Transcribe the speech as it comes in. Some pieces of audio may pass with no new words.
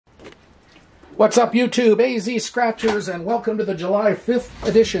What's up, YouTube? AZ Scratchers, and welcome to the July 5th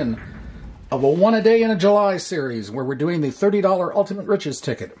edition of a One a Day in a July series, where we're doing the $30 Ultimate Riches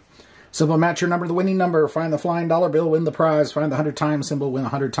ticket. Simple, match your number to the winning number, find the flying dollar bill, win the prize, find the 100 times symbol, win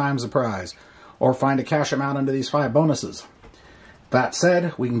 100 times the prize, or find a cash amount under these 5 bonuses. That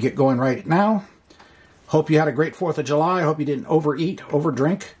said, we can get going right now. Hope you had a great 4th of July. Hope you didn't overeat,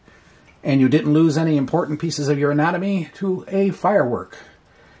 overdrink, and you didn't lose any important pieces of your anatomy to a firework.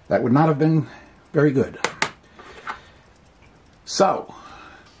 That would not have been very good. So,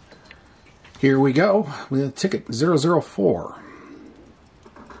 here we go with ticket 004.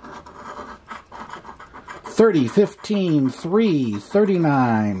 30, 15, 3,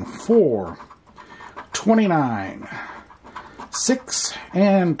 39, 4, 29, 6,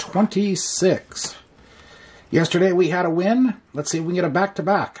 and 26. Yesterday we had a win. Let's see if we can get a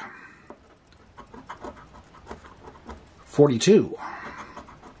back-to-back. 42.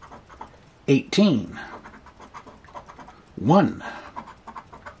 18, 1,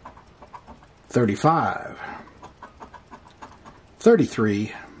 35,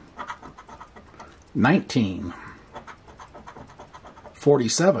 33, 19,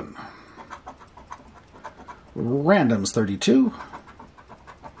 47, randoms 32,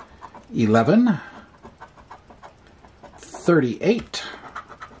 11, 38,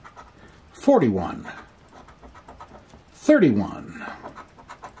 41, 31,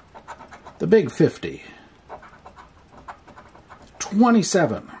 the big 50,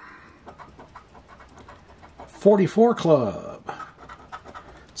 27, 44 club,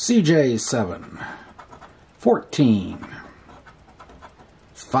 CJ 7, 14,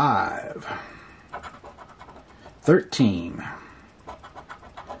 5, 13,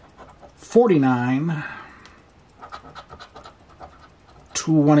 49,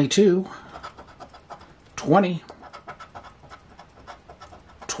 22, 20,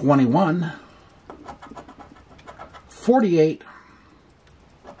 21, 48,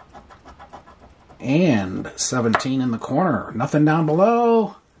 and 17 in the corner. Nothing down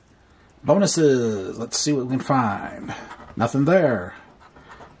below. Bonuses. Let's see what we can find. Nothing there.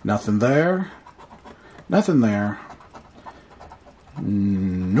 Nothing there. Nothing there.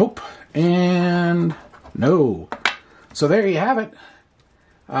 Nope. And no. So there you have it.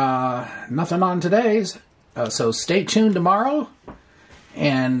 Nothing on today's. So stay tuned tomorrow.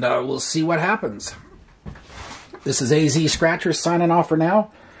 And we'll see what happens. This is AZ Scratchers signing off for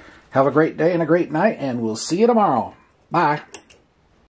now. Have a great day and a great night, and we'll see you tomorrow. Bye.